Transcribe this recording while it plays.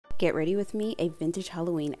Get ready with me, a vintage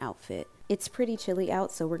Halloween outfit. It's pretty chilly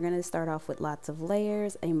out, so we're going to start off with lots of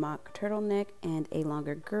layers, a mock turtleneck, and a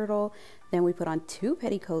longer girdle. Then we put on 2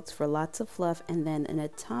 petticoats for lots of fluff, and then an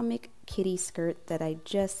atomic kitty skirt that I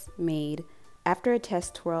just made. After a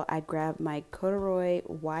test twirl, I grabbed my corduroy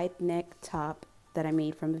wide neck top that I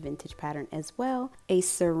made from a vintage pattern as well, a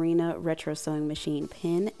Serena retro sewing machine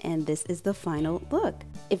pin, and this is the final look.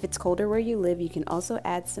 If it's colder where you live, you can also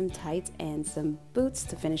add some tights and some boots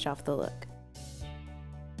to finish off the look.